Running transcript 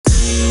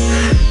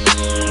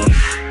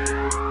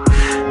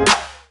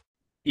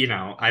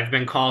I've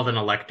been called an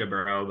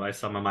electabro by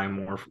some of my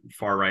more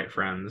far right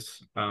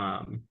friends.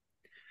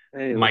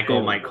 Hey,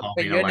 Michael Caleb. might call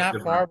But me an you're not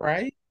electabro. far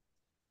right.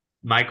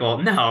 Michael,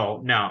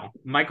 no, no.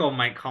 Michael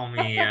might call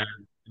me an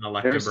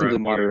Harrison's electabro a here.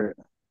 moderate.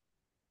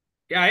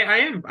 Yeah,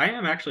 I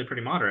am actually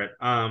pretty moderate.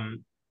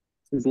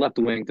 He's left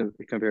wing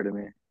compared to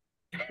me.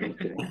 I'm just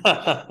kidding.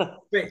 But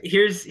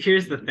here's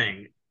the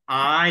thing.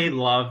 I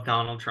love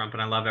Donald Trump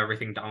and I love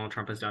everything Donald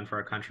Trump has done for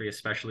our country,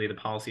 especially the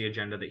policy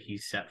agenda that he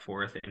set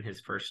forth in his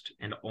first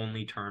and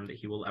only term that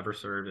he will ever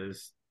serve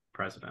as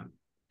president.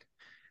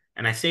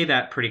 And I say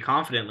that pretty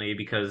confidently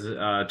because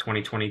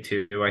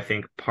 2022, I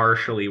think,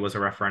 partially was a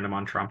referendum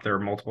on Trump. There are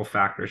multiple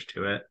factors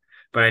to it,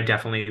 but I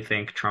definitely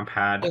think Trump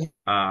had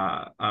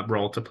a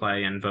role to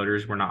play, and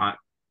voters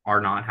are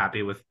not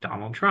happy with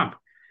Donald Trump.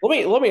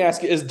 Let me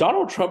ask you: is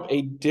Donald Trump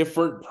a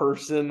different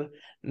person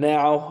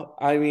now?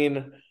 I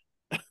mean,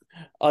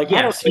 like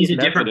I don't Yes, know. he's a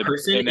different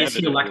person. Is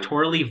he Inevitably.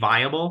 electorally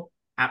viable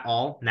at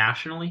all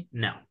nationally?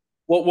 No.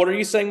 What are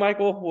you saying,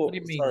 Michael? What do Well,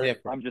 you mean sorry.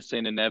 different? I'm just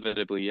saying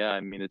inevitably, yeah. I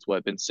mean, it's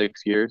what, been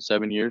 6 years,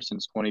 7 years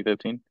since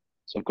 2015.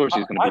 So of course I,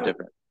 he's going to be I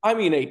different. I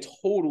mean a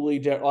totally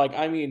different, like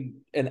I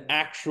mean an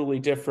actually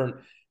different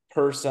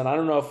person. I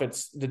don't know if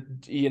it's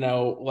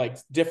like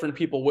different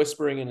people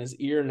whispering in his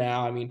ear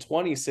now. I mean,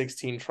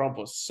 2016 Trump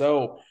was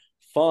so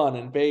fun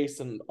and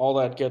based and all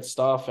that good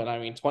stuff, and I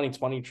mean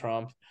 2020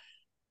 Trump,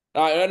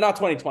 not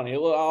 2020.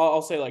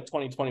 I'll say like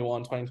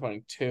 2021,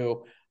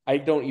 2022. I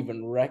don't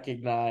even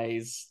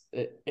recognize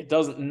it. It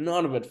doesn't.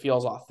 None of it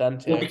feels Well,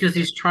 authentic. because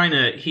he's So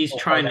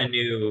hard trying a on.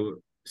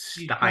 new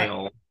He's trying.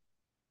 style.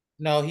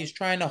 No, he's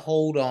trying to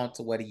hold on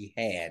to what he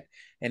had,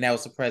 and that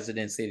was the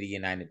presidency of the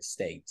United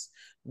States.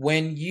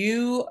 When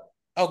you,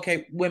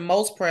 okay, when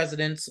most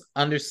presidents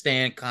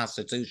understand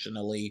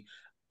constitutionally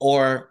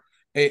or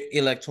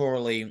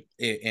electorally,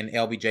 in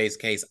LBJ's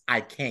case,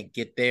 I can't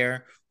get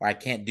there or I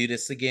can't do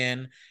this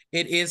again,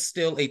 it is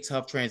still a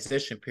tough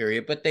transition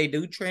period, but they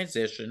do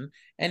transition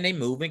and they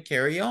move and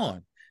carry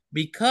on.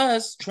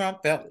 Because Trump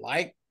felt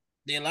like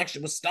the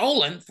election was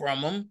stolen from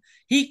him,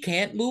 he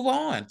can't move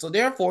on. So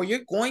therefore,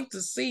 you're going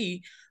to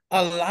see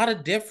a lot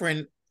of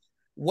different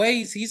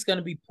ways he's going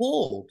to be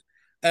pulled,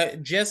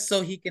 just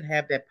so he can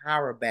have that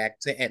power back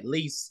to at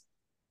least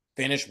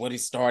finish what he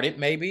started.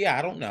 Maybe,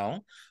 I don't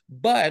know,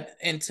 but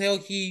until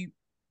he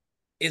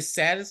is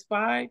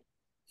satisfied,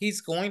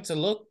 he's going to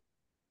look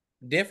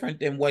different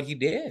than what he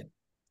did.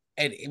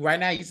 And right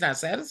now, he's not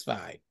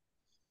satisfied.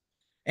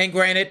 And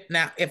granted,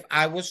 now if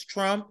I was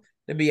Trump,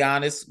 to be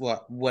honest,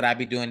 what would I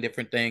be doing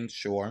different things?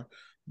 Sure.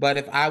 But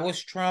if I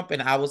was Trump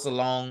and I was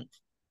along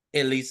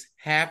at least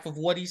half of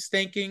what he's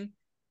thinking,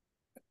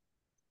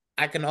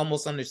 I can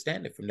almost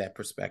understand it from that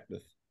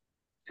perspective.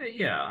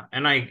 Yeah,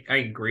 and I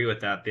agree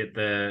with that.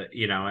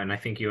 And I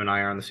think you and I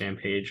are on the same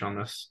page on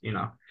this.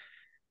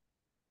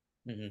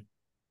 Mm-hmm.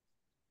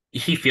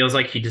 He feels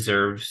like he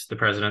deserves the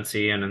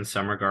presidency, and in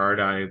some regard,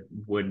 I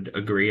would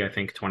agree. I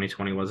think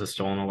 2020 was a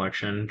stolen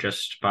election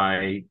just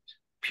by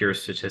pure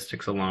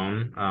statistics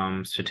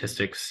alone.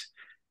 Statistics,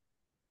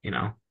 you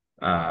know,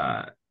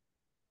 uh,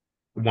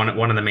 one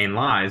of the main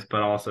lies,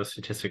 but also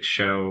statistics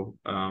show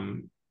I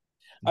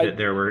that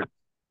there were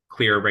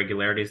clear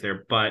irregularities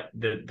there. But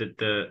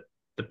the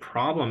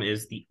problem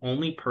is the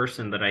only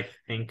person that I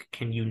think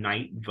can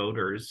unite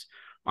voters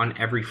on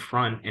every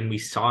front, and we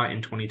saw it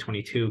in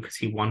 2022 because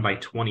he won by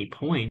 20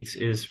 points,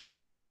 is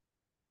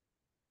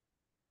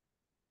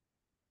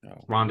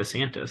Oh. Ron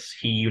DeSantis.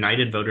 He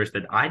united voters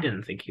that I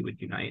didn't think he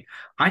would unite.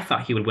 I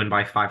thought he would win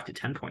by 5 to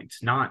 10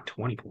 points, not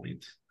 20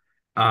 points.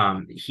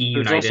 He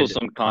There's also united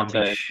some Palm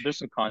context. Beach There's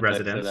some context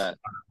to residents. that.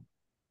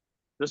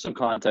 There's some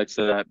context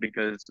to that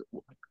because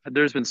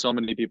there's been so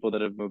many people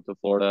that have moved to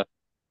Florida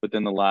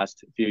within the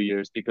last few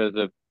years because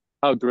of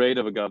how great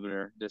of a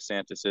governor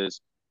DeSantis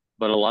is.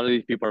 But a lot of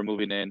these people are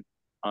moving in,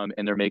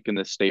 and they're making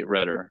the state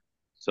redder.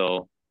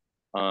 So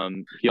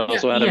he Yeah,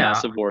 also had a yeah.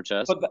 massive war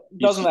chest. But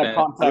He doesn't that spent,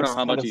 I don't know context how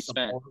kind much of he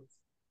spent.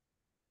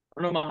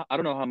 support? I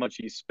don't know how much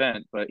he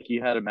spent, but he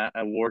had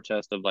a war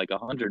chest of like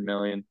 100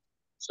 million.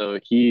 So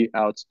he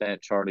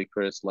outspent Charlie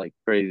Chris like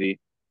crazy.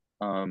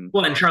 Um,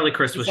 Well, and Charlie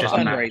Crist It's was a just a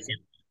bad fundraiser. candidate.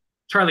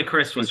 Charlie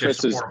Crist and was just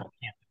Chris a is horrible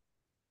candidate.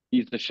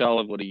 he's the shell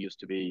of what he used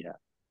to be. Yeah.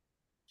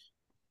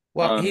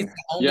 Well, he's the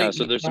Yeah. only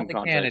So he's there's the some only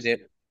context.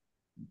 candidate.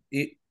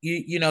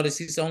 You notice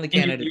he's the only And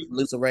candidate to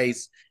lose a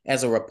race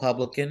as a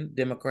Republican,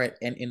 Democrat,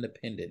 and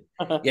Independent.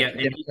 yeah, Yet the and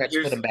Democrats put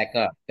here's him back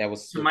up. That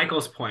was to stupid.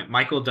 Michael's point.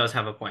 Michael does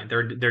have a point.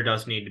 There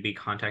does need to be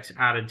context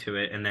added to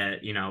it, and that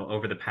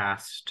over the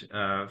past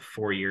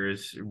 4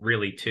 years,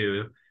 really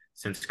two,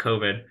 since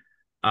COVID,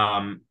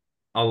 um,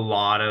 a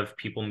lot of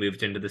people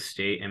moved into the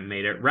state and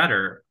made it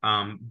redder.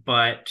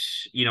 But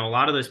a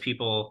lot of those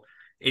people,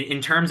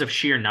 in terms of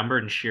sheer number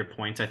and sheer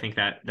points, I think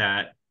that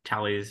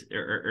tallies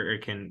or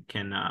can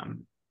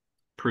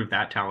prove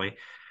that tally.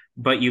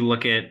 But you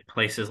look at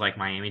places like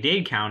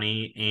Miami-Dade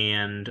County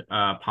and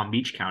Palm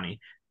Beach County,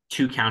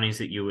 two counties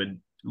that you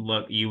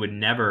would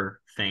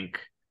never think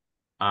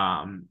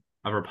a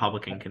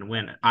Republican can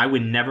win. I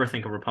would never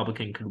think a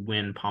Republican could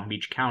win Palm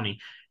Beach County.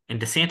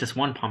 And DeSantis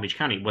won Palm Beach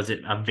County. Was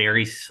it a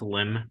very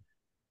slim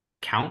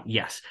count?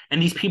 Yes. And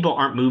these people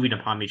aren't moving to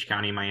Palm Beach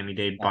County and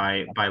Miami-Dade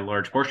by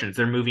large portions.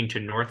 They're moving to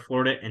North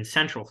Florida and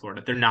Central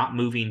Florida. They're not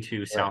moving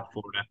to South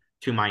Florida,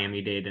 to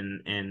Miami-Dade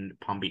and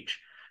Palm Beach.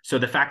 So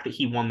the fact that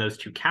he won those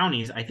two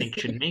counties, I think,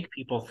 should make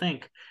people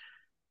think,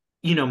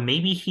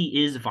 maybe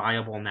he is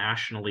viable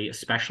nationally,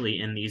 especially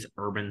in these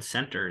urban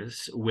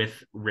centers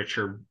with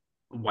richer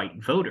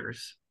white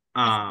voters.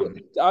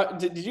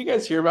 Did you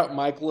guys hear about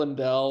Mike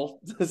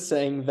Lindell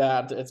saying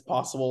that it's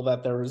possible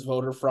that there was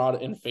voter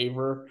fraud in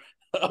favor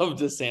of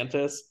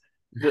DeSantis?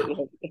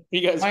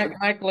 You guys,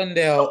 Mike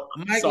Lindell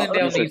needs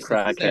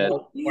to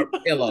sell more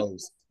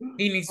pillows.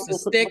 He needs to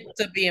stick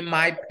to being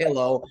my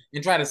pillow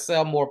and try to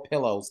sell more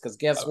pillows. Because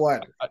guess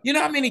what? You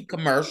know how many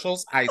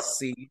commercials I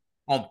see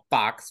on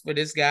Fox for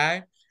this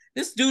guy?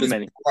 This dude is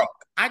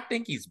broke. I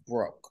think he's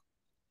broke.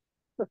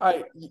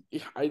 I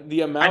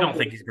don't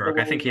think he's broke.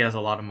 I think he has a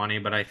lot of money,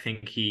 but I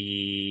think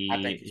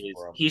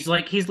he's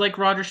like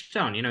Roger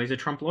Stone. He's a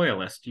Trump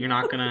loyalist. You're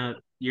not gonna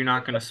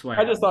sway.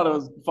 I just thought it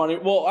was funny.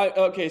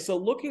 Well, so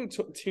looking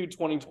to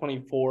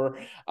 2024,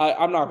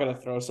 I'm not gonna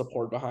throw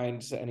support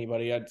behind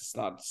anybody. It's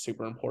not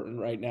super important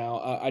right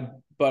now.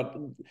 But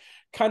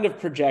kind of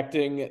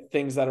projecting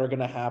things that are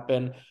gonna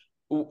happen.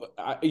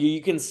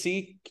 You can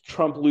see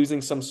Trump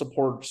losing some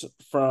support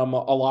from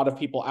a lot of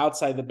people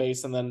outside the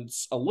base and then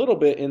a little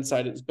bit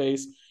inside his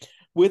base.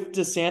 With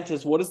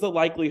DeSantis, what is the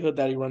likelihood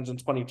that he runs in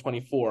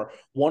 2024?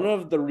 One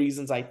of the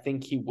reasons I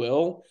think he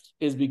will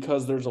is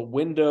because there's a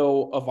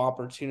window of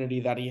opportunity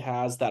that he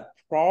has that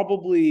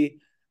probably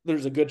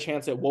there's a good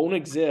chance it won't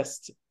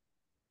exist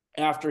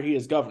after he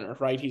is governor,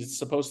 right? He's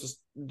supposed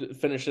to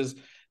finish his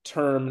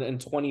term in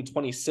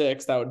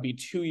 2026. That would be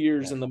 2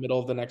 years in the middle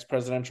of the next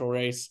presidential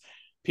race.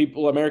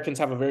 Americans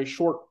have a very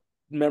short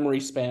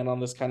memory span on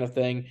this kind of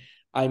thing.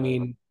 I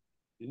mean,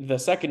 the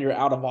second you're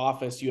out of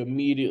office, you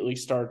immediately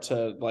start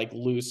to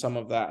lose some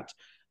of that,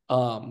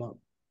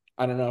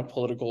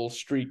 political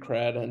street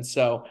cred. And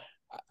so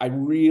I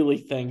really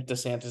think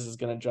DeSantis is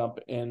going to jump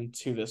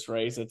into this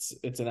race.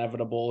 It's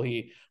inevitable.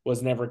 He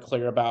was never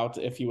clear about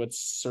if he would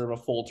serve a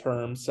full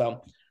term.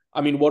 So,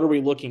 I mean, what are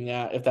we looking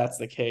at if that's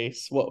the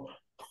case?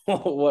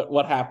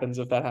 What happens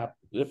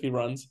if he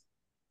runs?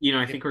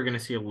 I think we're going to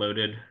see a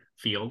loaded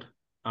field,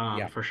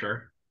 for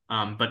sure.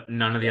 But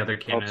none of the other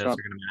candidates are going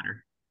to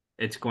matter.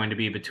 It's going to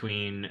be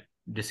between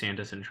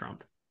DeSantis and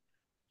Trump.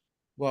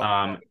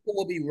 Well, people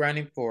will be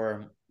running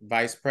for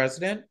vice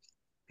president.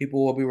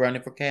 People will be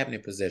running for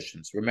cabinet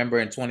positions. Remember,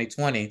 in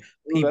 2020,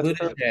 Pete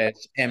Buttigieg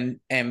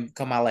and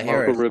Kamala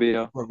Harris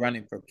were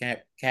running for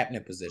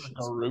cabinet positions.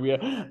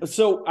 Rubio.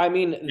 So, I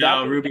mean,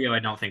 Rubio, I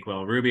don't think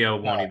will. Rubio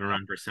won't even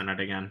run for Senate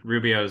again.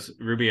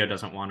 Rubio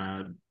doesn't want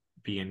to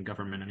be in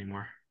government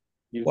anymore.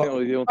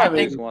 I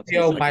think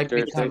Rubio might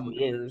become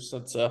years.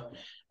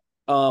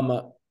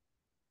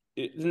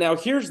 Now,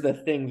 here's the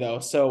thing, though.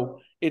 So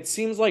it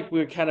seems like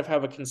we kind of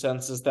have a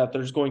consensus that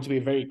there's going to be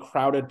a very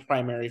crowded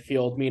primary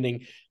field,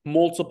 meaning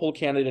multiple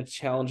candidates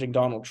challenging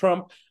Donald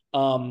Trump.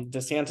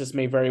 DeSantis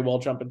may very well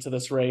jump into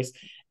this race.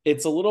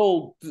 It's a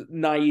little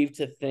naive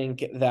to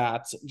think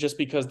that just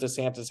because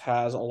DeSantis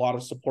has a lot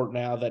of support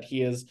now that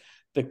he is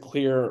the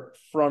clear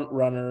front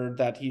runner,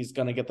 that he's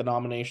going to get the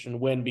nomination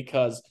win,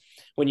 because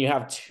when you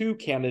have two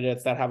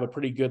candidates that have a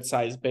pretty good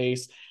sized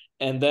base,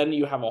 and then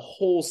you have a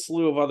whole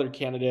slew of other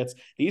candidates,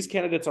 these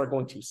candidates are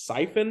going to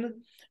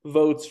siphon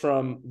votes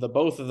from the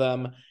both of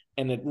them.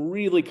 And it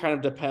really kind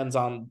of depends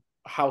on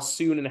how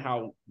soon and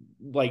how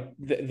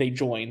they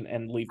join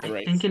and leave the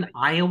race. I think in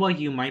Iowa,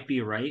 you might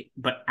be right.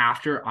 But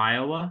after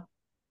Iowa,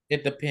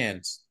 it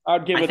depends. I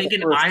think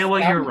in Iowa,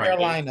 you're right. South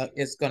Carolina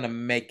is going to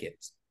make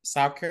it.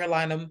 South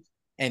Carolina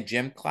and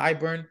Jim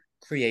Clyburn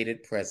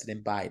created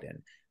President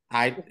Biden.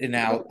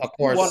 Of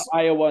course, won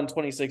Iowa in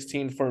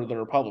 2016 for the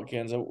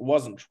Republicans. It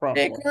wasn't Trump.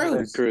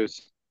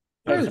 Cruz.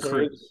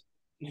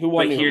 Who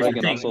won? But here's the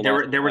thing: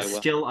 there were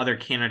still other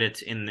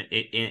candidates in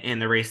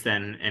the race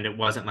then, and it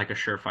wasn't like a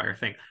surefire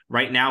thing.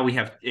 Right now, we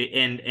have,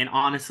 and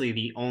honestly,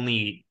 the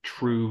only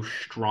true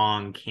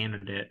strong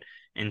candidate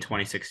in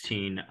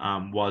 2016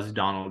 was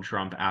Donald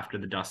Trump after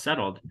the dust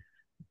settled.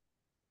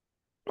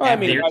 Well, I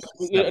mean,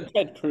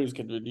 Ted Cruz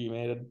could be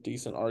made a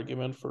decent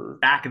argument for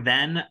back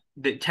then.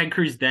 The Ted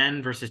Cruz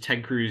then versus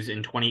Ted Cruz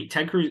in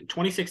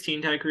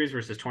 2016 Ted Cruz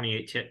versus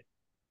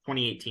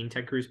 2018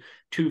 Ted Cruz,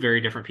 two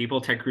very different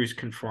people. Ted Cruz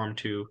conformed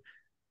to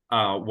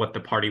what the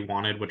party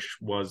wanted, which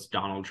was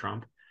Donald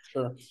Trump.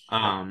 Sure.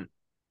 And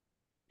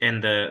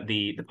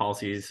the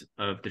policies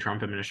of the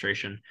Trump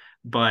administration.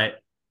 But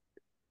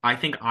I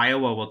think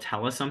Iowa will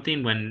tell us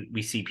something when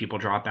we see people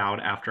drop out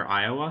after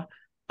Iowa.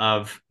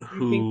 Of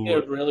who you think they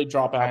would really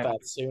drop out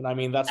that soon? I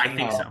mean, I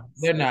think so.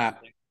 They're not.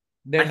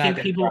 I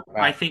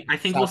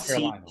think we'll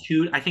see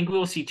two. I think we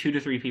will see 2 to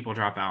 3 people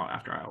drop out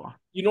after Iowa.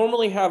 You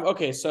normally have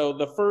so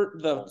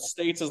the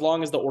states, as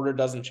long as the order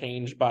doesn't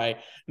change by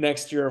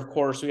next year, of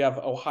course, we have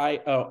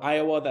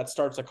Iowa that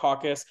starts a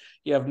caucus.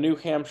 You have New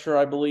Hampshire,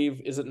 I believe.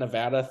 Is it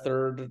Nevada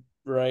third,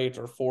 right,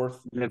 or fourth?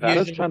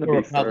 Nevada's trying to be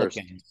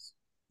Republicans.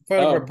 first. For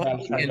the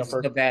Nevada's trying to go Republicans,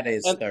 first. Nevada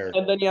is third.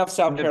 And then you have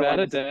South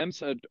Nevada Carolina.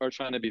 Dems are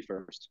trying to be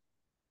first.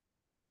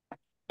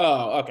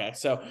 Oh, okay.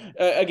 So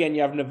again,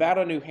 you have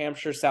Nevada, New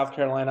Hampshire, South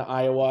Carolina,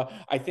 Iowa.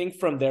 I think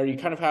from there you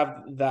kind of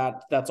have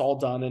that's all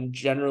done in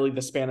generally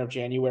the span of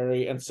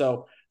January. And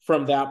so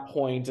from that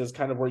point is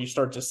kind of where you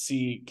start to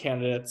see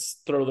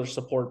candidates throw their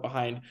support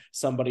behind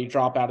somebody,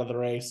 drop out of the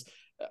race.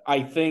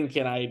 I think,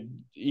 and I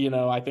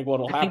think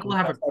what'll I think happen we'll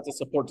is have they'll start to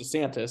support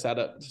DeSantis at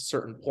a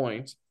certain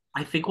point.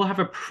 I think we'll have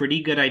a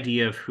pretty good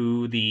idea of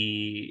who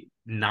the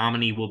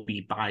nominee will be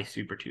by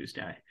Super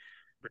Tuesday.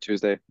 For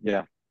Tuesday,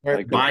 yeah.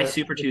 By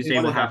Super Tuesday,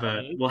 What we'll is have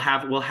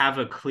that, we'll have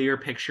a clear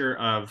picture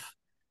of.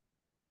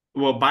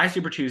 Well, by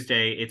Super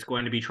Tuesday, it's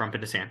going to be Trump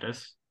and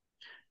DeSantis.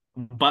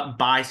 But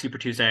by Super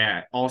Tuesday,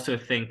 I also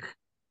think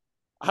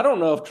I don't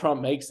know if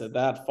Trump makes it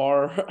that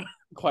far,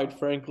 quite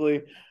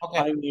frankly. Okay.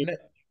 I mean,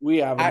 we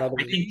have another.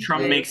 I think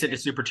Trump makes it to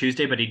Super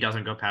Tuesday, but he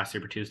doesn't go past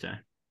Super Tuesday.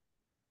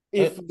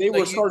 If they So were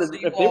you- started, so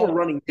you if they were all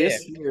running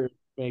this predict- year,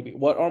 maybe.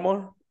 What,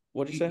 Armar?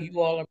 What'd you say? You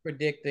all are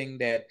predicting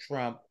that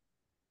Trump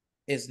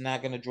is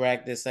not going to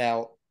drag this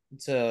out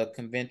to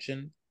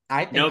convention.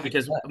 I think No, he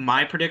because does.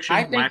 my prediction,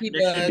 I think he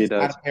does He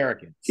does. out of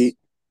arrogance.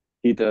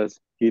 He does.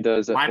 He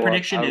does. My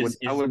prediction I is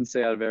wouldn't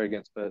say out of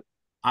arrogance, but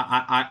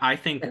I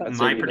think I'd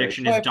say my he does.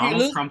 prediction Well, is if you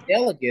Donald lose Trump.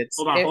 delegates,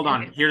 Hold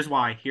on. Here's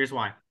why.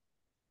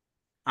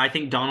 I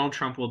think Donald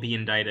Trump will be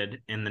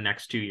indicted in the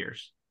next 2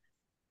 years.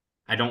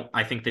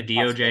 I think the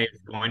DOJ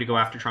is going to go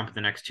after Trump in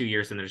the next 2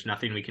 years, and there's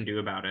nothing we can do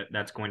about it.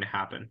 That's going to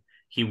happen.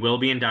 He will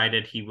be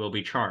indicted. He will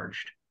be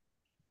charged.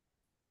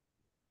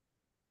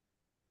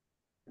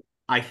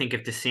 I think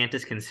if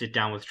DeSantis can sit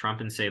down with Trump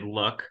and say,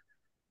 look,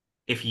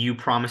 if you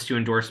promise to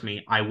endorse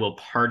me, I will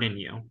pardon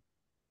you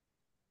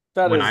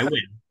when I win.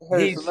 He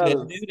Harrison, that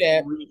should is do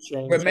that.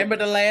 reaching. Remember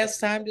the last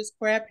time this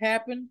crap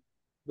happened?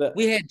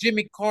 We had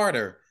Jimmy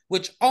Carter,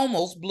 which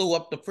almost blew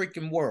up the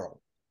freaking world.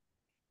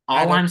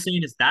 All I'm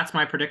saying is that's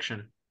my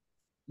prediction.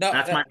 No,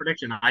 That's my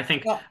prediction. I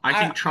think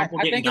Trump will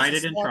get think it's a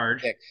indicted and smart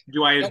charged. prediction.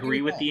 Do I Don't get agree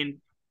me with wrong.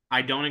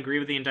 I don't agree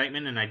with the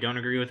indictment, and I don't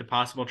agree with the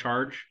possible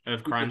charge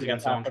of crimes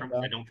against Donald Trump.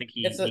 I don't think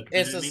he It's a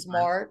committed any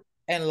smart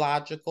and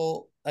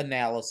logical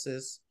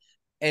analysis,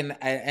 and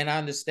I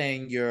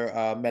understand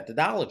your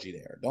methodology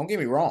there. Don't get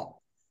me wrong.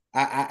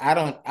 I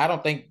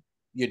don't think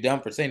you're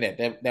dumb for saying that.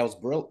 That was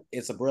brilliant.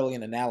 It's a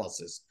brilliant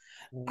analysis.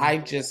 I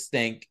just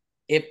think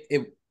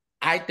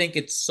I think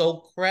it's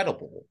so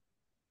credible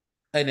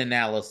an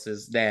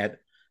analysis that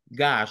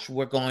we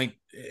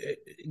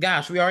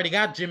already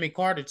got Jimmy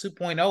Carter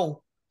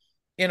 2.0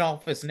 in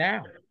office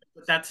now.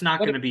 But that's not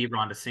going to be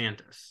Ron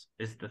DeSantis,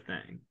 is the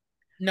thing.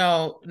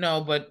 No,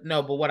 but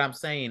what I'm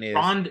saying is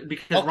Ron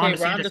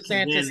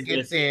DeSantis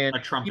gets in. A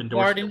Trump He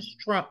endorsement.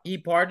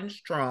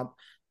 pardons Trump.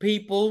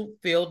 People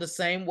feel the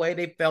same way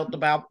they felt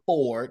about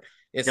Ford,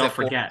 except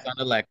Ford was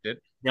unelected.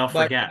 They'll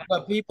forget.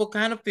 But people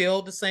kind of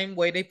feel the same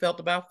way they felt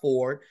about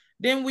Ford.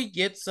 Then we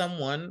get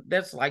someone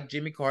that's like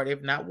Jimmy Carter,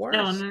 if not worse.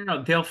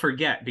 No. They'll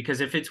forget, because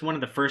if it's one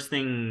of the first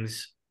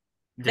things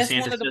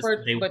DeSantis does,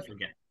 they will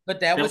forget. But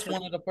that was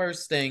one of the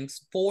first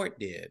things Ford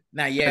did.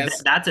 Now,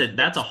 yes, that's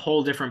a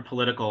whole different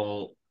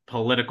political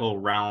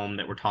realm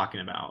that we're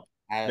talking about.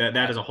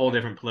 That is a whole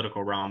different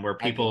political realm where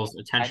people's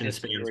attention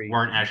spans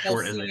weren't as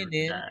short as they are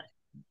today.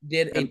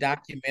 Did a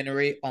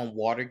documentary on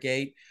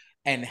Watergate,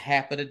 and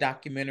half of the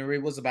documentary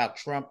was about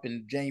Trump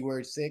in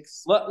January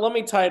 6th. Let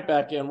me tie it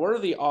back in. What are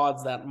the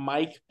odds that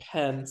Mike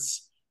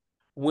Pence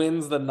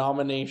wins the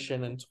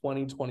nomination in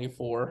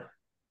 2024?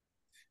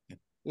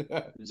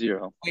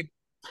 0.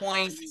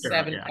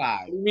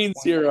 0.75. It means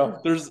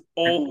 0. There's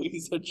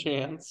always a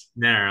chance.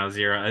 No,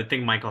 0. I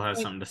think Michael has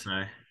something to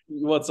say.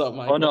 What's up,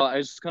 Michael? Oh no, I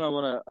just kind of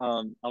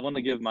want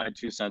to give my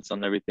 2 cents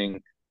on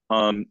everything.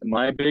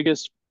 My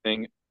biggest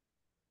thing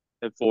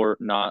for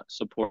not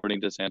supporting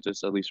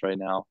DeSantis, at least right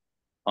now,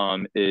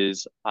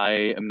 is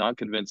I am not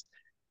convinced,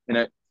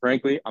 and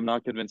frankly, I'm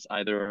not convinced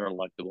either are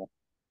electable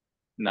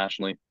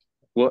nationally.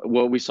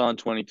 What we saw in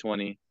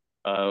 2020,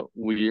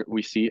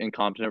 we see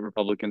incompetent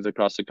Republicans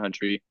across the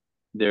country.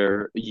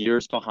 They're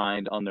years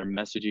behind on their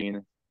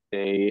messaging.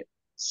 They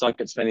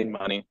suck at spending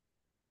money,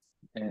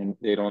 and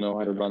they don't know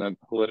how to run a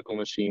political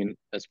machine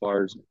as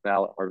far as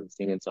ballot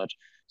harvesting and such.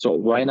 So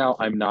right now,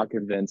 I'm not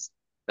convinced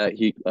that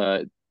he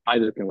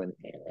either can win.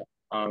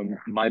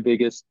 My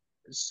biggest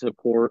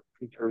support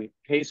or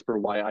case for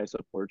why I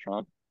support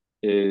Trump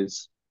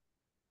is,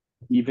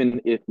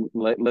 even if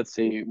let's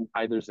say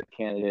either's a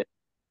candidate,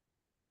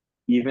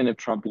 even if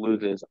Trump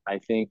loses, I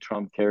think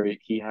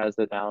he has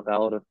the down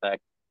ballot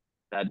effect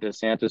that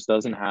DeSantis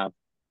doesn't have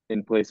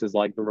in places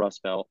like the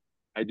Rust Belt.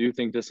 I do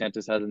think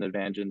DeSantis has an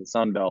advantage in the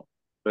Sun Belt,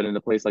 but in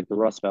a place like the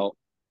Rust Belt,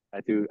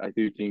 I do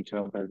think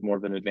Trump has more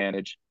of an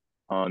advantage.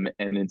 And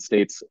in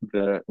states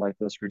like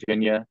West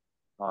Virginia,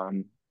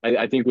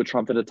 I think with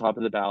Trump at the top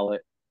of the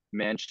ballot,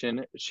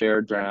 Manchin,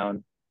 Sherrod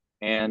Brown,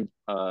 and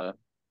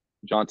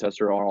John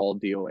Tester are all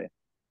DOA.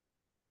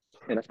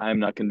 And I'm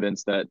not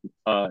convinced that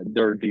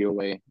they're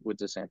DOA with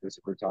DeSantis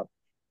at the top.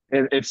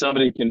 If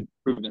somebody can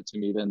prove it to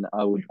me, then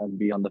I would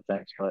be on the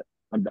fence, but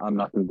I'm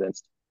not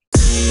convinced.